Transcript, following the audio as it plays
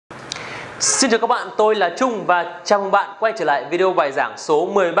Xin chào các bạn, tôi là Trung và chào mừng bạn quay trở lại video bài giảng số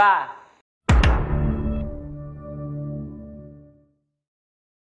 13.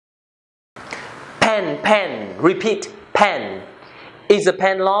 Pen, pen, repeat, pen. Is the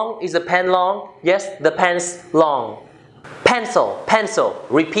pen long? Is the pen long? Yes, the pen's long. Pencil, pencil,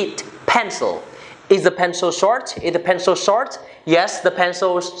 repeat, pencil. Is the pencil short? Is the pencil short? Yes, the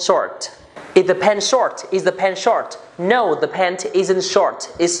pencil's short. Is the pen short? Is the pen short? No, the pen isn't short,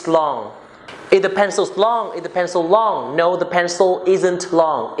 it's long. Is the pencil long? Is the pencil long? No, the pencil isn't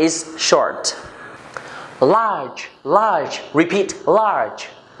long, it's short. Large, large, repeat, large.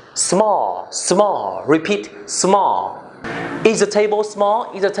 Small, small, repeat, small. Is the table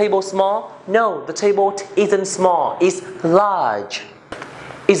small? Is the table small? No, the table isn't small, it's large.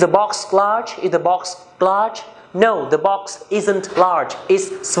 Is the box large? Is the box large? No, the box isn't large,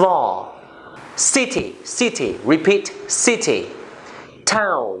 it's small. City, city, repeat, city.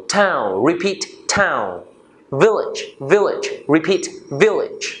 Town, town, repeat, town. Village, village, repeat,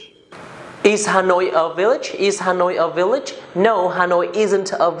 village. Is Hanoi a village? Is Hanoi a village? No, Hanoi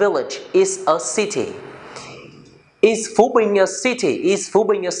isn't a village, it's a city. Is Phú Bình a city? Is Phú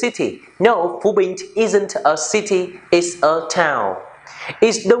Bình a city? No, Phú Bình isn't a city, it's a town.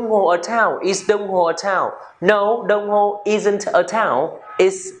 Is Đông Hồ a town? Is Đông Hồ a town? No, Đông Hồ isn't a town,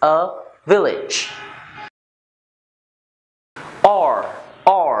 it's a village.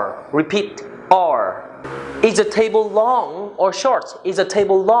 Or, repeat, or. Is the table long or short? Is the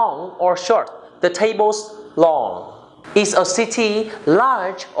table long or short? The table's long. Is a city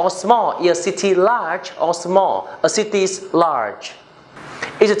large or small? Is a city large or small? A city's large.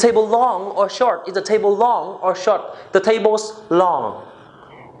 Is the table long or short? Is the table long or short? The table's long.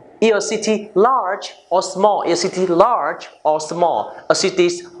 Is a city large or small? Is a city large or small? A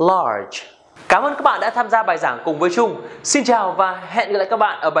city's large. Cảm ơn các bạn đã tham gia bài giảng cùng với Trung. Xin chào và hẹn gặp lại các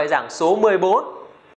bạn ở bài giảng số 14.